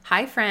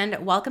Hi,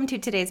 friend. Welcome to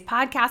today's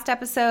podcast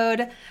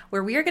episode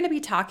where we are going to be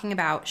talking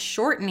about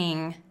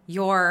shortening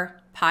your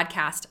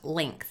podcast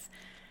length.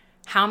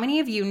 How many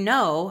of you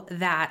know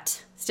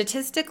that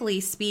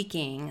statistically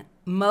speaking,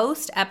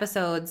 most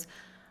episodes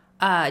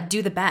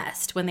do the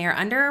best when they are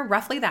under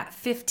roughly that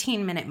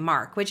 15-minute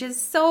mark, which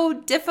is so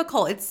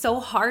difficult. It's so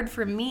hard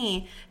for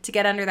me to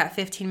get under that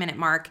 15-minute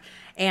mark.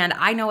 And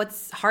I know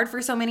it's hard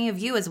for so many of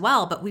you as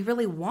well, but we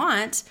really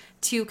want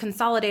to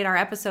consolidate our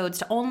episodes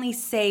to only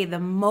say the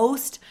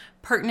most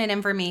pertinent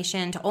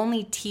information, to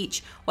only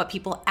teach what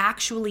people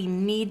actually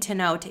need to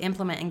know to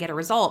implement and get a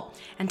result,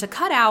 and to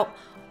cut out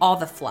all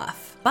the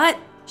fluff. But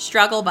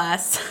struggle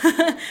bus.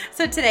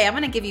 So today I'm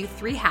going to give you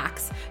 3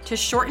 hacks to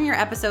shorten your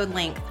episode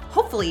length,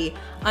 hopefully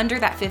under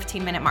that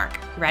 15-minute mark.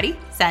 Ready,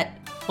 set,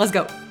 let's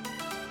go.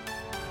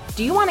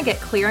 Do you want to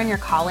get clear on your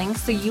calling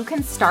so you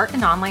can start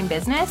an online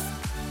business?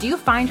 Do you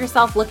find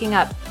yourself looking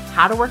up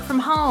how to work from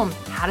home,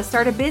 how to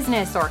start a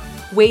business, or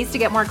ways to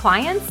get more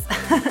clients?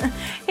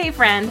 Hey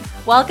friend,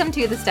 welcome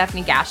to the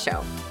Stephanie Gass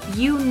Show.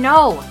 You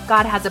know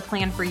God has a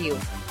plan for you,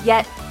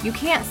 yet you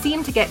can't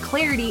seem to get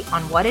clarity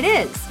on what it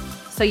is.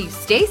 So you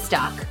stay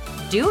stuck,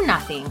 do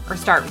nothing, or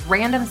start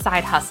random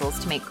side hustles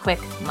to make quick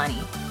money.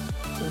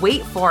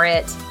 Wait for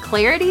it.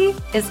 Clarity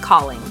is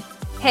calling.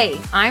 Hey,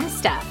 I'm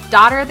Steph,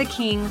 daughter of the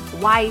king,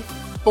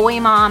 wife,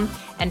 boy mom,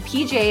 and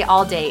PJ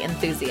all day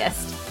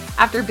enthusiast.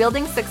 After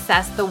building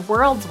success the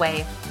world's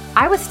way,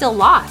 I was still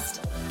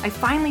lost. I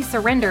finally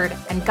surrendered,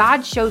 and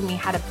God showed me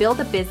how to build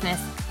a business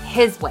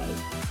His way.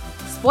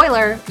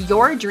 Spoiler,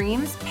 your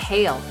dreams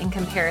pale in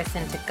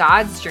comparison to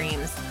God's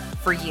dreams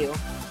for you.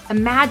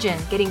 Imagine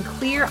getting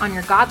clear on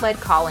your God-led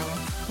calling,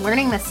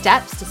 learning the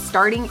steps to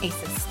starting a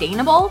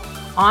sustainable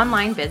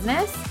online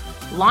business,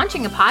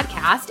 launching a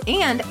podcast,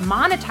 and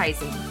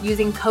monetizing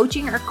using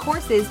coaching or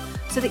courses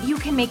so that you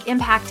can make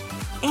impact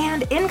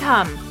and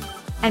income.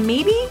 And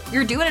maybe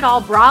you're doing it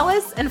all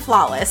braless and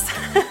flawless.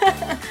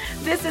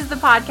 This is the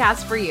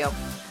podcast for you.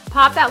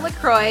 Pop that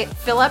LaCroix,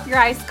 fill up your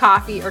iced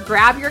coffee, or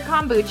grab your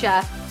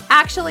kombucha.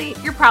 Actually,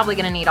 you're probably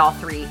going to need all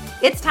 3.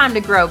 It's time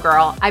to grow,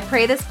 girl. I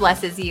pray this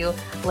blesses you.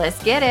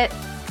 Let's get it.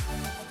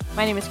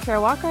 My name is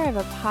Kara Walker. I have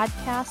a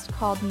podcast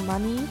called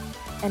Money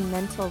and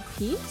Mental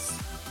Peace,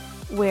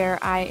 where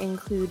I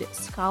include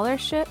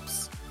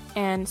scholarships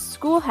and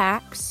school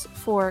hacks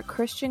for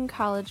Christian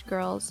college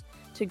girls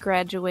to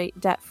graduate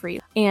debt-free.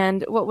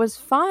 And what was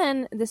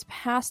fun this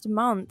past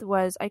month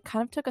was I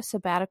kind of took a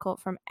sabbatical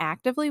from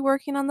actively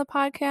working on the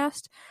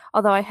podcast,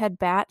 although I had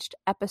batched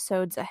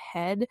episodes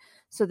ahead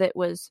so that it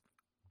was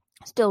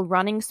still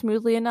running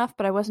smoothly enough,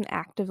 but I wasn't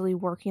actively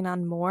working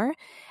on more.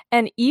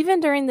 And even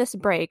during this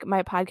break,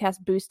 my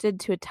podcast boosted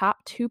to a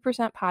top 2%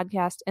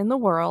 podcast in the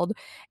world,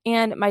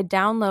 and my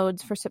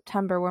downloads for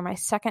September were my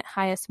second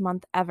highest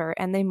month ever,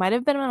 and they might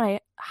have been my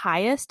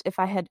highest if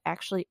I had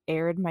actually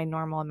aired my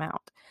normal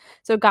amount.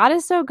 So God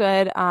is so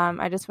good.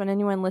 I just want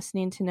anyone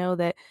listening to know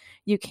that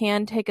you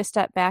can take a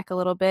step back a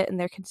little bit and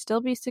there can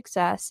still be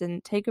success,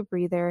 and take a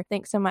breather.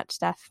 Thanks so much,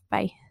 Steph.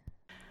 Bye.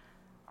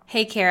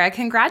 Hey, Kara,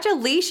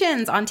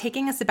 congratulations on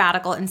taking a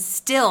sabbatical and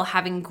still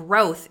having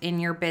growth in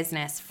your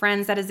business.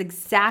 Friends, that is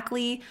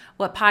exactly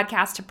what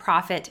Podcast to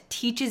Profit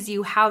teaches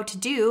you how to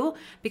do,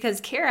 because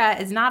Kara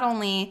is not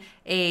only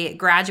a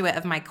graduate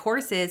of my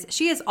courses,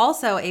 she is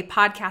also a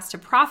Podcast to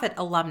Profit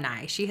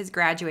alumni. She has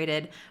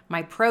graduated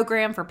my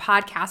program for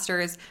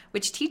podcasters,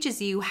 which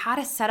teaches you how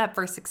to set up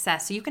for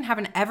success so you can have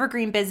an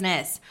evergreen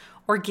business.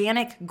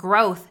 Organic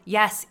growth,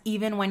 yes,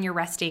 even when you're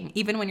resting,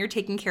 even when you're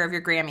taking care of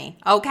your Grammy.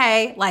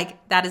 Okay,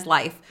 like that is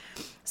life.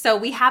 So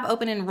we have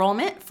open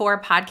enrollment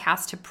for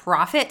Podcast to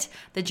Profit,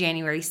 the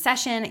January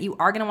session. You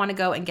are going to want to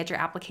go and get your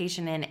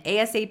application in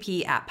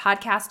ASAP at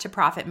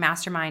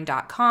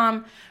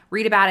podcastttoprofitmastermind.com.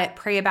 Read about it,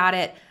 pray about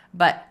it,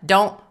 but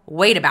don't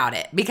wait about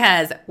it,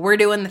 because we're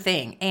doing the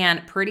thing.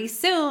 And pretty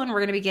soon we're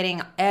going to be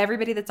getting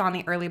everybody that's on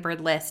the early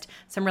bird list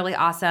some really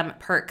awesome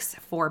perks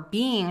for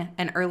being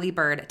an early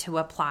bird to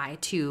apply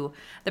to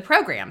the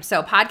program.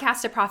 So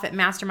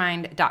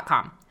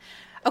podcastttoprofitmastermind.com.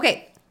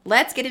 Okay,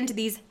 let's get into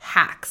these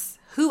hacks.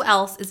 Who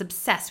else is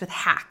obsessed with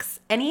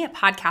hacks? Any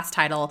podcast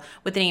title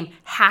with the name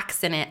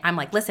hacks in it, I'm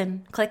like,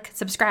 listen, click,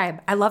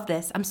 subscribe. I love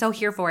this. I'm so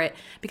here for it,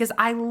 because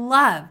I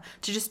love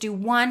to just do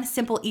one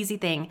simple, easy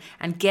thing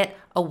and get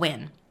a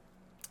win.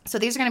 So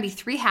these are going to be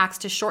 3 hacks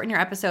to shorten your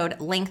episode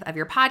length of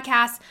your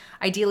podcast,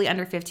 ideally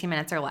under 15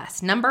 minutes or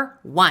less. Number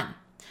one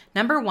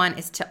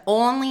is to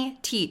only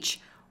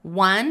teach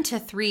 1 to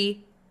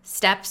 3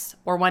 steps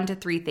or 1 to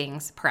 3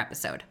 things per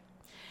episode.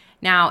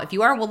 Now, if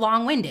you are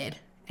long-winded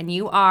and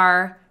you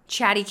are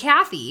chatty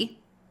Cathy,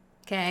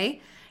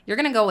 okay, you're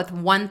going to go with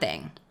one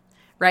thing,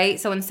 right?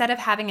 So instead of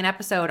having an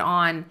episode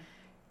on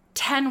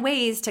 10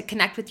 ways to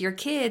connect with your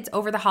kids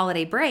over the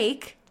holiday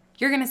break,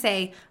 you're going to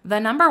say the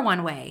number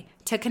 1 way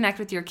to connect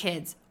with your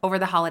kids over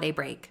the holiday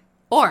break,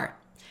 or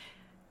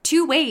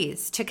 2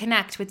 ways to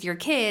connect with your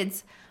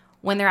kids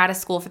when they're out of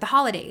school for the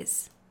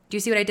holidays. Do you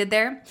see what I did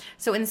there?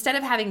 So instead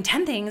of having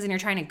 10 things and you're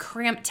trying to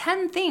cramp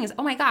 10 things,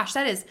 oh my gosh,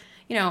 that is,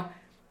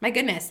 my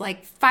goodness,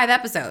 like 5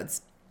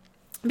 episodes.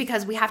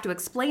 because we have to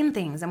explain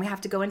things and we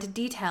have to go into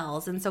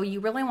details. And so you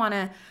really want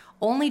to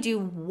only do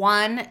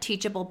one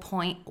teachable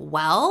point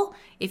well.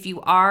 If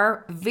you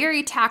are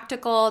very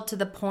tactical to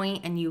the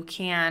point and you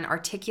can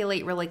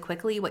articulate really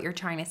quickly what you're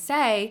trying to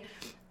say,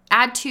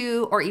 add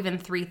 2 or even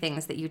 3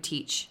 things that you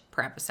teach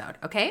per episode,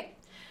 okay?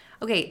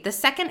 Okay, the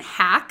second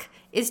hack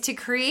is to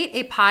create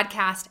a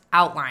podcast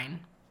outline.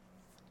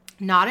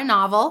 Not a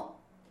novel,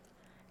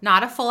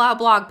 not a full-out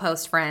blog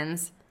post,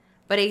 friends,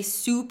 but a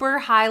super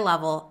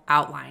high-level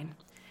outline.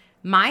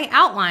 My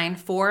outline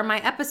for my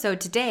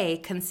episode today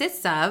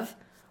consists of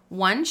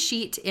one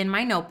sheet in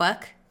my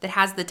notebook that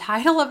has the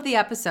title of the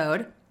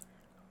episode,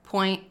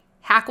 point,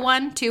 hack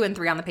 1, 2, and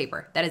 3 on the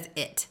paper. That is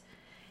it.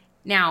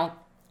 Now,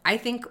 I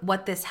think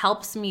what this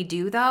helps me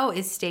do, though,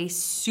 is stay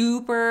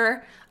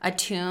super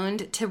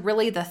attuned to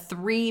really the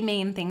 3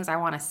 main things I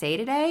want to say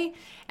today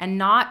and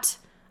not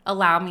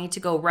allow me to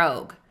go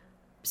rogue.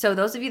 So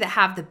those of you that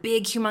have the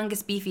big,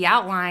 humongous, beefy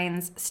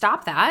outlines,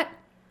 stop that,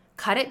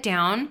 cut it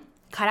down,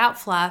 cut out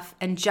fluff,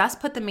 and just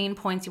put the main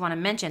points you want to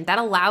mention. That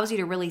allows you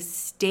to really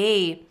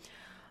stay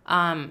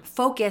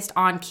focused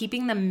on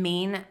keeping the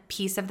main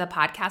piece of the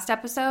podcast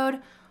episode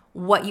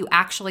what you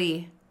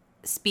actually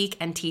speak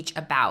and teach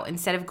about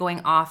instead of going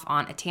off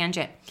on a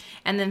tangent.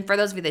 And then for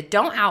those of you that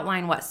don't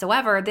outline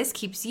whatsoever, this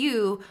keeps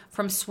you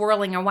from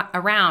swirling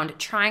around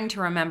trying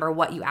to remember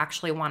what you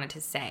actually wanted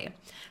to say.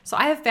 So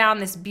I have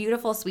found this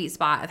beautiful sweet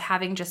spot of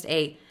having just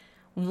a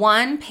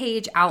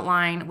 1-page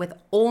outline with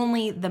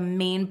only the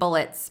main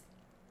bullets.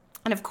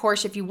 And of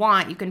course, if you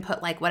want, you can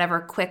put like whatever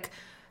quick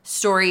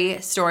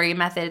story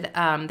method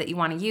that you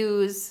want to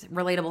use,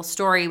 relatable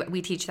story.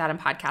 We teach that in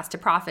Podcast to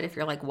Profit. If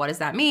you're like, what does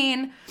that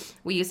mean?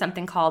 We use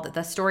something called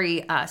the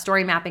story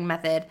mapping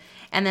method.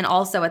 And then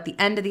also at the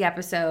end of the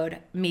episode,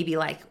 maybe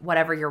like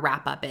whatever your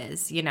wrap up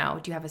is, you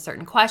know, do you have a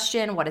certain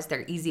question? What is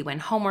their easy win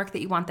homework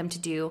that you want them to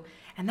do?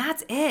 And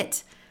that's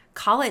it.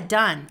 Call it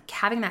done.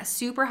 Having that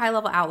super high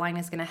level outline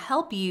is going to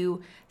help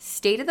you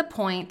stay to the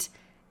point,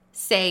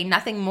 say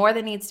nothing more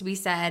than needs to be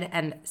said,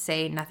 and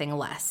say nothing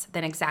less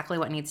than exactly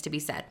what needs to be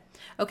said.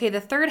 Okay,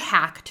 the third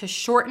hack to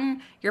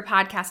shorten your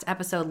podcast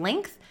episode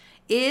length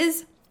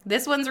is,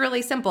 this one's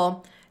really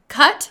simple.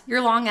 Cut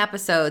your long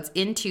episodes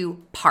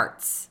into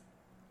parts.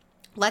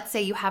 Let's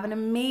say you have an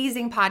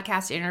amazing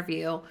podcast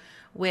interview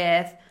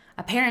with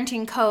a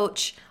parenting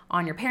coach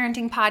on your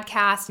parenting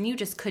podcast, and you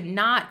just could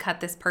not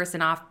cut this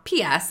person off.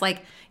 P.S.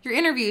 Like, your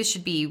interviews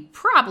should be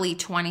probably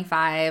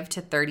 25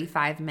 to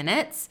 35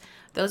 minutes.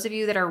 Those of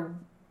you that are,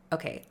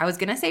 okay, I was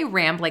going to say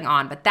rambling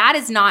on, but that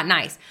is not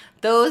nice.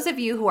 Those of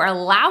you who are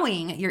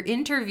allowing your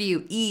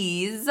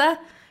interviewees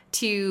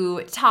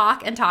to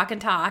talk and talk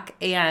and talk,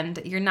 and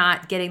you're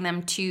not getting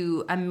them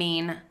to a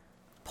main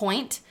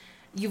point,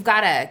 you've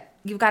got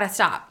to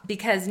stop,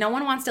 because no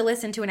one wants to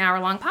listen to an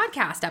hour-long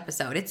podcast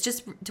episode. It's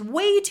just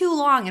way too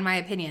long, in my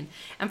opinion.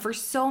 And for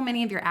so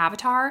many of your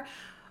avatar,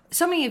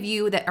 so many of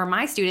you that are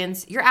my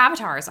students, your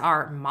avatars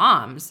are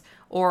moms,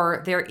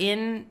 or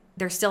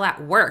they're still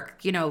at work.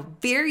 You know,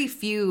 very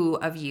few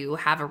of you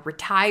have a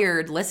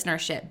retired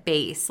listenership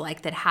base,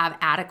 like that have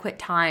adequate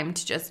time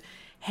to just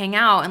hang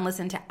out and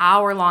listen to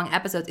hour-long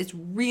episodes. It's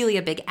really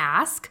a big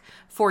ask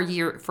for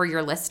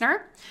your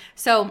listener.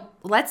 So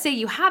let's say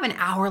you have an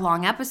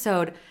hour-long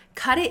episode,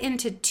 cut it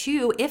into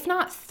 2, if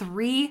not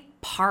 3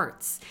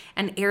 parts,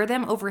 and air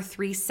them over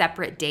 3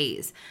 separate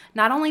days.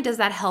 Not only does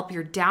that help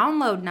your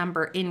download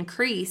number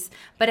increase,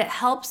 but it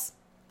helps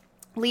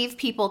leave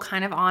people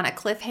kind of on a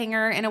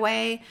cliffhanger in a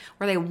way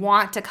where they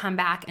want to come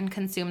back and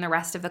consume the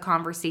rest of the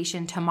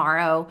conversation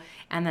tomorrow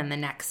and then the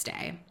next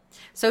day.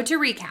 So to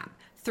recap,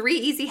 3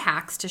 easy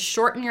hacks to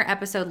shorten your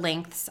episode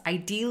lengths,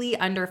 ideally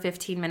under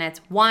 15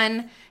 minutes.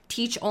 1,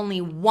 teach only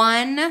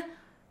 1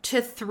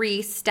 to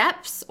 3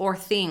 steps or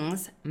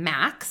things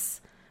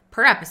max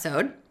per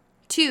episode.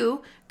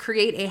 2,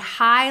 create a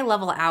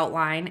high-level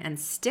outline and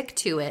stick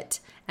to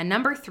it. And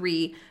number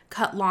 3,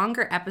 cut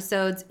longer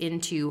episodes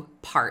into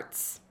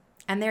parts.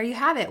 And there you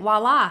have it.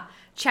 Voila.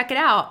 Check it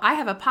out. I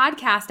have a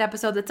podcast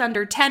episode that's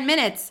under 10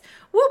 minutes.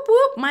 Whoop,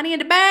 whoop. Money in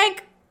the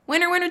bank.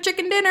 Winner, winner,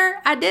 chicken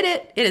dinner. I did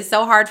it. It is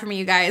so hard for me,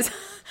 you guys.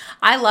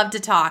 I love to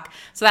talk.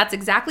 So that's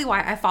exactly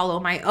why I follow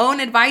my own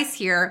advice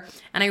here.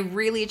 And I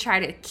really try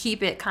to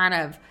keep it kind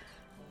of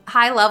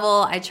high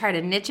level. I try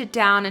to niche it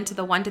down into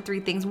the 1 to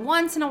 3 things.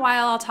 Once in a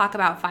while, I'll talk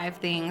about 5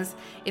 things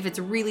if it's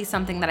really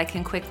something that I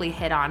can quickly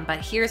hit on. But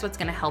here's what's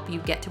going to help you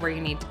get to where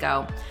you need to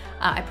go.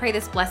 I pray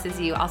this blesses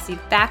you. I'll see you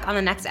back on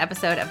the next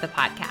episode of the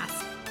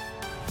podcast.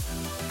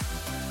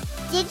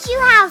 Did you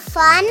have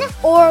fun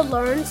or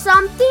learn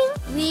something?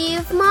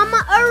 Leave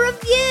Mama a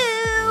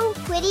review.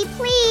 Pretty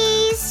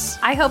please.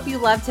 I hope you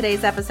loved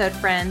today's episode,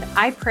 friend.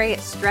 I pray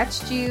it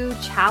stretched you,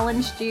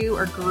 challenged you,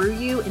 or grew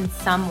you in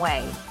some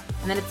way,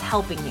 and that it's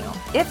helping you.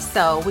 If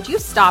so, would you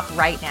stop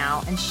right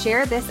now and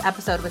share this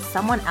episode with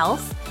someone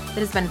else that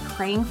has been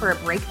praying for a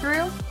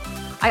breakthrough?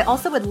 I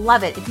also would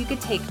love it if you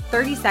could take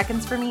 30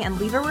 seconds for me and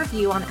leave a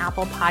review on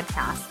Apple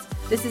Podcasts.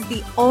 This is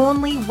the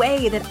only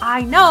way that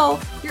I know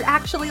you're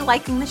actually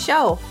liking the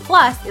show.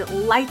 Plus, it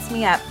lights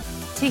me up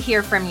to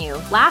hear from you.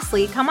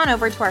 Lastly, come on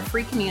over to our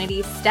free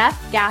community,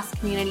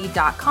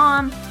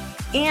 stephgasscommunity.com,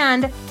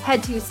 and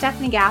head to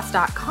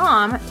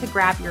stephaniegass.com to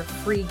grab your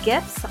free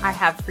gifts. I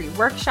have free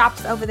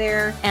workshops over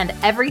there and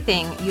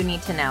everything you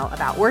need to know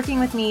about working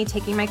with me,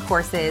 taking my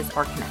courses,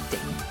 or connecting.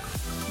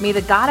 May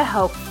the God of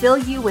hope fill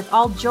you with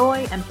all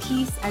joy and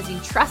peace as you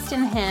trust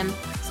in him,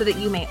 so that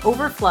you may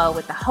overflow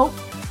with the hope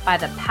by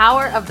the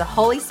power of the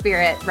Holy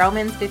Spirit.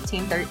 Romans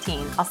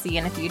 15:13. I'll see you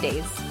in a few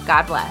days.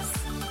 God bless.